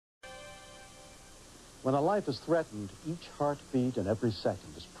When a life is threatened, each heartbeat and every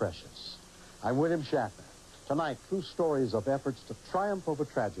second is precious. I'm William Shatner. Tonight, true stories of efforts to triumph over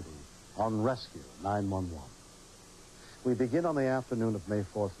tragedy on Rescue 911. We begin on the afternoon of May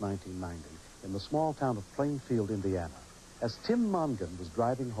 4th, 1990, in the small town of Plainfield, Indiana, as Tim Mongan was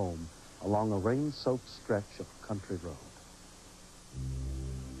driving home along a rain-soaked stretch of country road.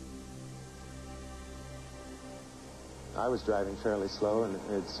 I was driving fairly slow, and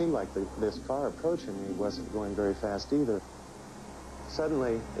it seemed like this car approaching me wasn't going very fast either.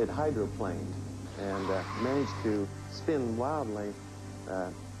 Suddenly, it hydroplaned and managed to spin wildly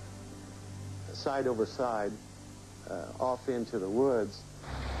side over side off into the woods.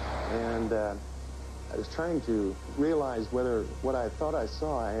 And I was trying to realize whether what I thought I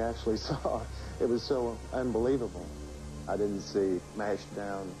saw, I actually saw. It was so unbelievable. I didn't see mashed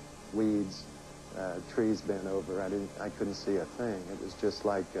down weeds, trees bent over. I couldn't see a thing. It was just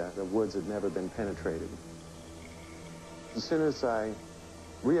like the woods had never been penetrated. As soon as I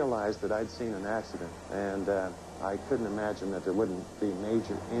realized that I'd seen an accident, and I couldn't imagine that there wouldn't be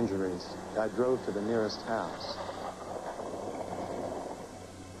major injuries, I drove to the nearest house.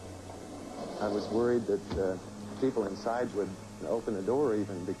 I was worried that people inside would open the door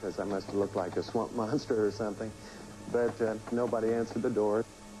even, because I must have looked like a swamp monster or something. But nobody answered the door.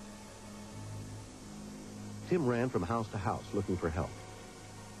 Tim ran from house to house looking for help.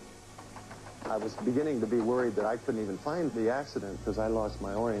 I was beginning to be worried that I couldn't even find the accident because I lost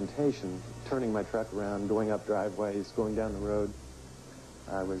my orientation, turning my truck around, going up driveways, going down the road.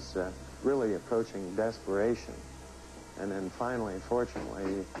 I was really approaching desperation. And then finally,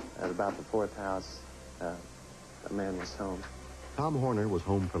 fortunately, at about the fourth house, a man was home. Tom Horner was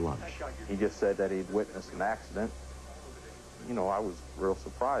home for lunch. He just said that he'd witnessed an accident. You know, I was real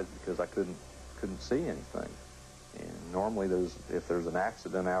surprised because I couldn't see anything. And normally, if there's an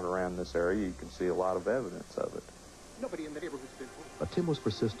accident out around this area, you can see a lot of evidence of it. Nobody in the neighborhood's been home. But Tim was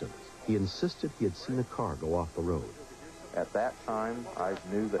persistent. He insisted he had seen a car go off the road. At that time, I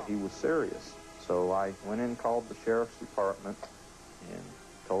knew that he was serious. So I went in and called the sheriff's department and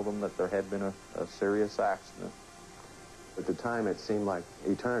told them that there had been a serious accident. At the time, it seemed like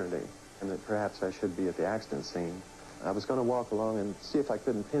eternity, and that perhaps I should be at the accident scene. I was going to walk along and see if I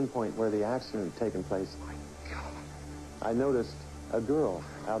couldn't pinpoint where the accident had taken place. I noticed a girl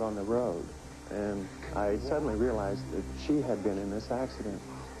out on the road, and I suddenly realized that she had been in this accident.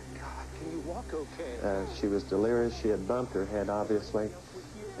 Can you walk okay? She was delirious. She had bumped her head, obviously,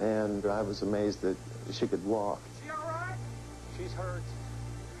 and I was amazed that she could walk. Is she all right? She's hurt.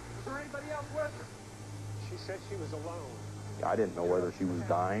 Was there anybody else with her? She said she was alone. I didn't know whether she was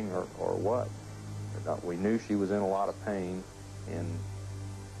dying or what. We knew she was in a lot of pain, and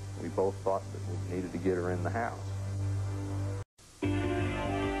we both thought that we needed to get her in the house.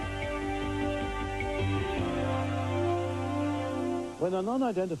 When an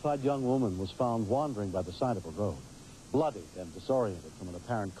unidentified young woman was found wandering by the side of a road, bloodied and disoriented from an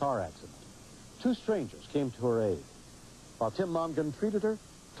apparent car accident, two strangers came to her aid. While Tim Mongan treated her,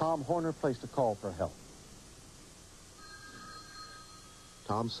 Tom Horner placed a call for help.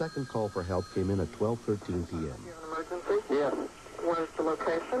 Tom's second call for help came in at 12:13 p.m. Emergency? Yes. Where's the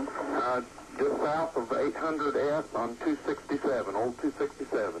location? Just south of 800S on 267, old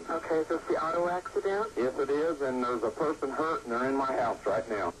 267. Okay, is this the auto accident? Yes, it is, and there's a person hurt, and they're in my house right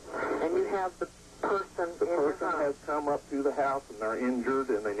now. And you have the person The in your person house? has come up to the house, and they're injured,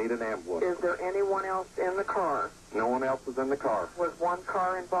 and they need an ambulance. Is there anyone else in the car? No one else is in the car. Was one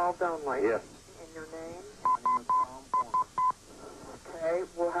car involved only? Yes. And your name? My name is Tom Horner. Okay,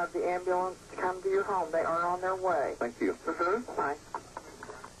 we'll have the ambulance come to your home. They are on their way. Thank you. Bye.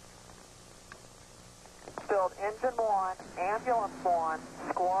 Build Engine 1, Ambulance 1,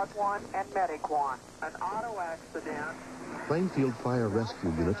 Squad 1, and Medic 1. An auto accident. Plainfield fire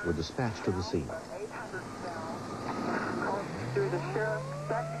rescue units were dispatched to the scene. 800 cells. Through the sheriff's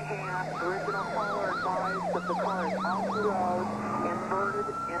second-hand original caller advised that the car is off the road, inverted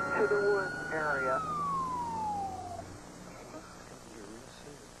into the woods area.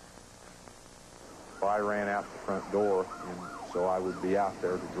 So I ran out the front door, and so I would be out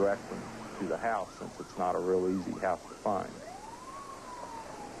there to direct them to the house, since it's not a real easy house to find.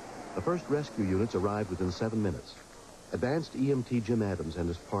 The first rescue units arrived within 7 minutes. Advanced EMT Jim Adams and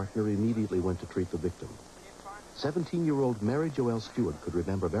his partner immediately went to treat the victim. 17-year-old Mary Joelle Stewart could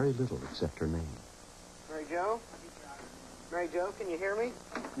remember very little except her name. Mary Jo? Mary Jo, can you hear me?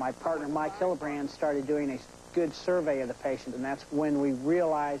 My partner, Mike Hillebrand, started doing a good survey of the patient, and that's when we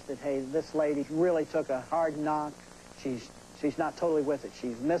realized that, hey, this lady really took a hard knock. She's not totally with it.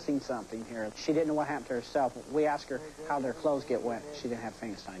 She's missing something here. She didn't know what happened to herself. We asked her how their clothes get wet. She didn't have the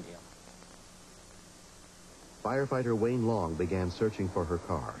faintest idea. Firefighter Wayne Long began searching for her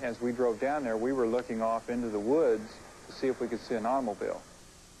car. As we drove down there, we were looking off into the woods to see if we could see an automobile.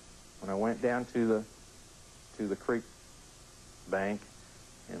 When I went down to the creek bank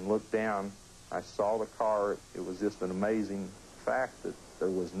and looked down, I saw the car. It was just an amazing fact that there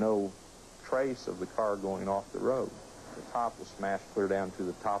was no trace of the car going off the road. The top was smashed clear down to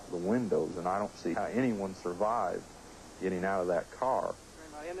the top of the windows, and I don't see how anyone survived getting out of that car.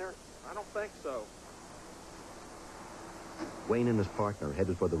 Am I in there? I don't think so. Wayne and his partner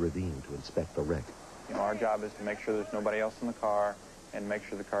headed for the ravine to inspect the wreck. You know, our job is to make sure there's nobody else in the car and make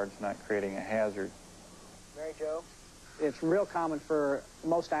sure the car's not creating a hazard. Mary Jo? It's real common for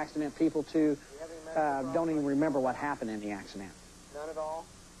most accident people to don't even remember what happened in the accident. None at all?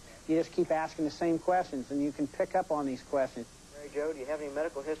 You just keep asking the same questions, and you can pick up on these questions. Mary Jo, do you have any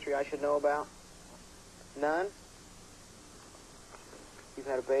medical history I should know about? None? You've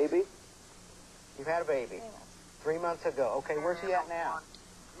had a baby? You've had a baby? 3 months ago. Okay, where's he at now?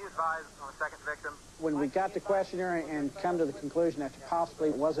 You advised on the second victim. When we got the questionnaire and come to the conclusion that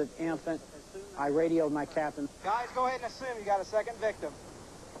possibly was an infant, I radioed my captain. Guys, go ahead and assume you got a second victim.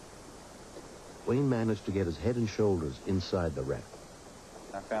 Wayne managed to get his head and shoulders inside the wreck.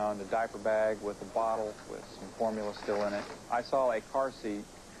 I found a diaper bag with a bottle with some formula still in it. I saw a car seat.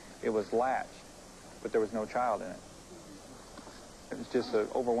 It was latched, but there was no child in it. It was just an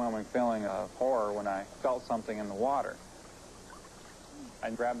overwhelming feeling of horror when I felt something in the water. I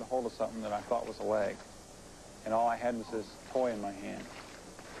grabbed a hold of something that I thought was a leg, and all I had was this toy in my hand.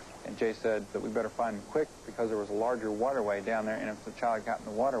 And Jay said that we better find him quick because there was a larger waterway down there, and if the child got in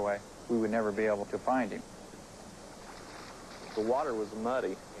the waterway, we would never be able to find him. The water was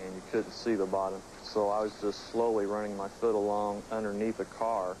muddy, and you couldn't see the bottom. So I was just slowly running my foot along underneath a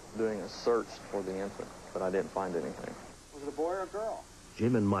car, doing a search for the infant, but I didn't find anything. Was it a boy or a girl?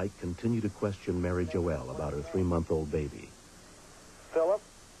 Jim and Mike continued to question Mary Joelle about her 3-month-old baby. Philip?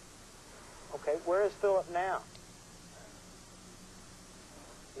 Okay, where is Philip now?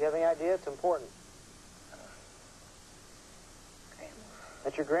 You have any idea? It's important.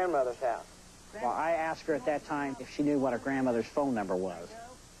 At your grandmother's house. Well, I asked her at that time if she knew what her grandmother's phone number was.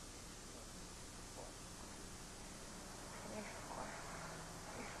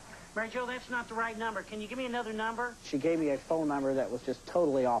 Mary Jo, that's not the right number. Can you give me another number? She gave me a phone number that was just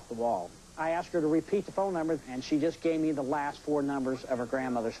totally off the wall. I asked her to repeat the phone number, and she just gave me the last 4 numbers of her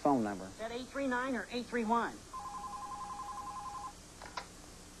grandmother's phone number. Is that 839 or 831?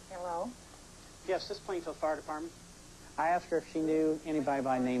 Hello? Yes, this is Plainfield Fire Department. I asked her if she knew anybody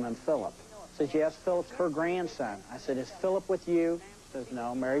by the name of Philip. She says, yes, Philip's her grandson. I said, is Philip with you? She says,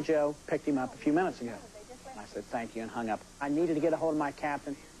 no, Mary Jo picked him up a few minutes ago. I said, thank you, and hung up. I needed to get a hold of my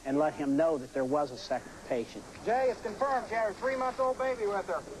captain and let him know that there was a second patient. Jay, it's confirmed she had her 3-month-old baby with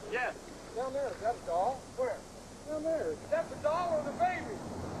her. Yes. Down there. Is that a doll? Where? Down there. Is that the doll or the baby?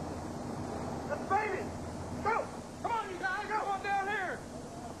 That's the baby. Go. Come on, you guys. Come on down here.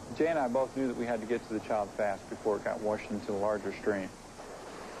 Jay and I both knew that we had to get to the child fast before it got washed into a larger stream.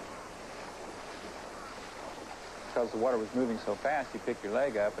 Because the water was moving so fast, you pick your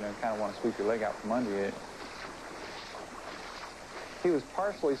leg up and then kind of want to sweep your leg out from under you. He was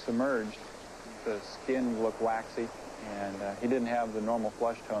partially submerged. The skin looked waxy, and he didn't have the normal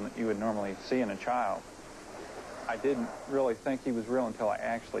flush tone that you would normally see in a child. I didn't really think he was real until I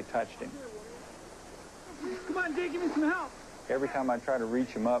actually touched him. Come on, Jay, give me some help. Every time I tried to reach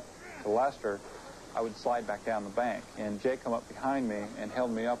him up to Lester, I would slide back down the bank. And Jay come up behind me and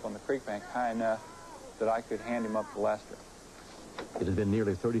held me up on the creek bank high enough that I could hand him up to Lester. It had been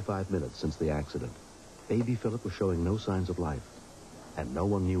nearly 35 minutes since the accident. Baby Philip was showing no signs of life, and no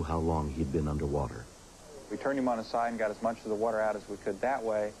one knew how long he'd been underwater. We turned him on his side and got as much of the water out as we could that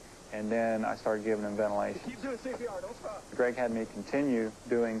way, and then I started giving him ventilation. Keep doing CPR, don't stop. Greg had me continue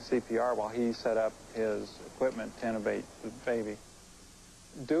doing CPR while he set up his equipment to intubate the baby.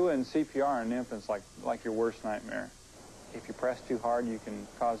 Doing CPR on infants like your worst nightmare. If you press too hard, you can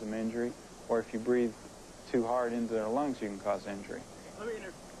cause them injury, or if you breathe too hard into their lungs, you can cause injury. Let me in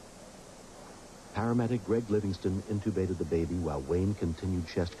there. Paramedic Greg Livingston intubated the baby while Wayne continued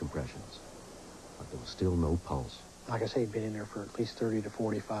chest compressions. But there was still no pulse. Like I say, he'd been in there for at least 30 to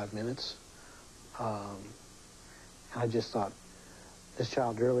 45 minutes. I just thought, this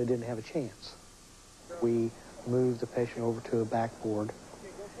child really didn't have a chance. We moved the patient over to a backboard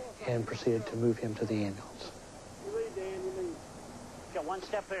and proceeded to move him to the ambulance. You lead, Dan, you lead. Got one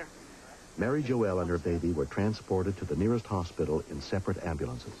step there. Mary Joelle and her baby were transported to the nearest hospital in separate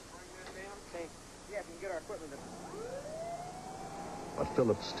ambulances. Okay. Yeah, if you can get our equipment. But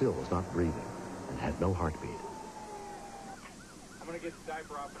Philip still was not breathing and had no heartbeat. I'm going to get the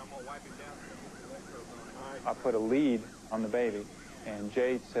diaper off and I'm going to wipe him down. I put a lead on the baby, and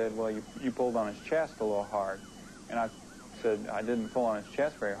Jade said, well, you pulled on his chest a little hard. And I said, I didn't pull on his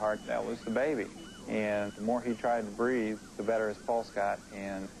chest very hard, that was the baby. And the more he tried to breathe, the better his pulse got.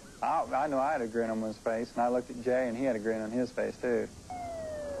 And I knew I had a grin on his face, and I looked at Jay, and he had a grin on his face, too.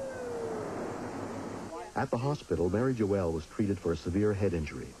 At the hospital, Mary Joelle was treated for a severe head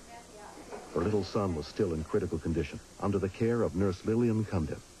injury. Her little son was still in critical condition, under the care of Nurse Lillian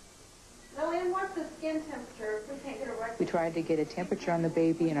Cundiff. Lillian, what's the skin temperature? We can't get a record. We tried to get a temperature on the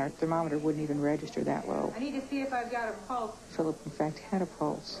baby, and our thermometer wouldn't even register that low. I need to see if I've got a pulse. Philip, in fact, had a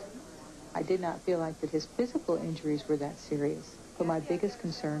pulse. I did not feel like that his physical injuries were that serious, but my biggest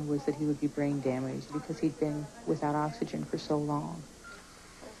concern was that he would be brain damaged because he'd been without oxygen for so long.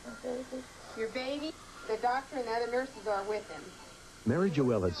 Your baby, the doctor and the other nurses are with him. Mary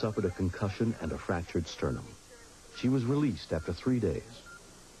Joelle had suffered a concussion and a fractured sternum. She was released after 3 days.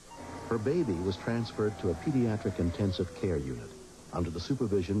 Her baby was transferred to a pediatric intensive care unit under the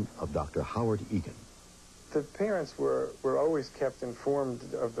supervision of Dr. Howard Egan. The parents were always kept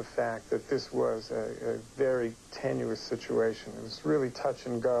informed of the fact that this was a very tenuous situation. It was really touch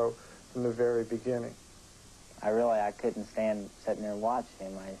and go from the very beginning. I couldn't stand sitting there and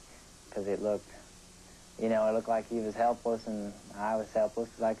watching him because it looked like he was helpless and I was helpless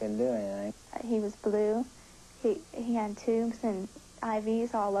because I couldn't do anything. He was blue. He had tubes and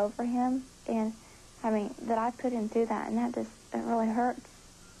IVs all over him, and that I put him through that, and it really hurts.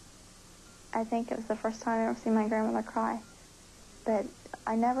 I think it was the first time I ever seen my grandmother cry, but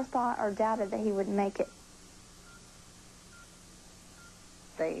I never thought or doubted that he would make it.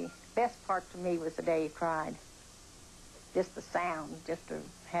 The best part to me was the day he cried. Just the sound, just to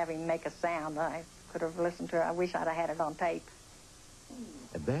have him make a sound. I could have listened to it. I wish I'd have had it on tape.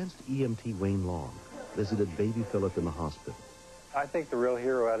 Advanced EMT Wayne Long visited baby Philip in the hospital. I think the real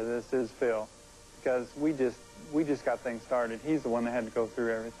hero out of this is Phil, because we just got things started. He's the one that had to go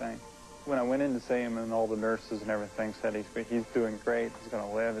through everything. When I went in to see him, and all the nurses and everything said he's doing great, he's going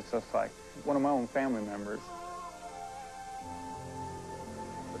to live, it's just like one of my own family members.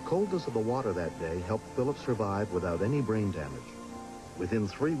 The coldness of the water that day helped Philip survive without any brain damage. Within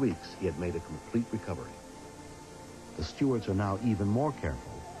 3 weeks, he had made a complete recovery. The stewards are now even more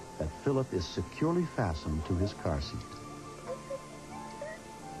careful that Philip is securely fastened to his car seat.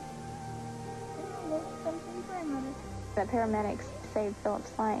 The paramedics saved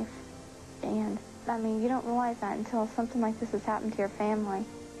Philip's life. And, you don't realize that until something like this has happened to your family,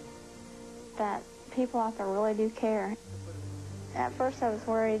 that people out there really do care. At first I was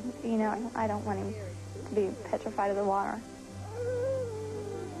worried, I don't want him to be petrified of the water.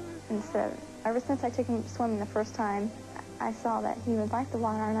 And so, ever since I took him swimming the first time, I saw that he would like the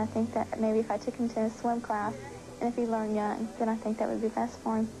water, and I think that maybe if I took him to a swim class, and if he learned young, then I think that would be best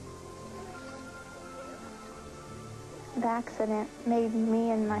for him. The accident made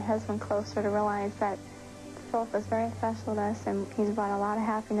me and my husband closer to realize that Philip was very special to us, and he's brought a lot of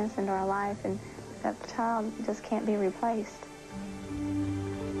happiness into our life, and that child just can't be replaced.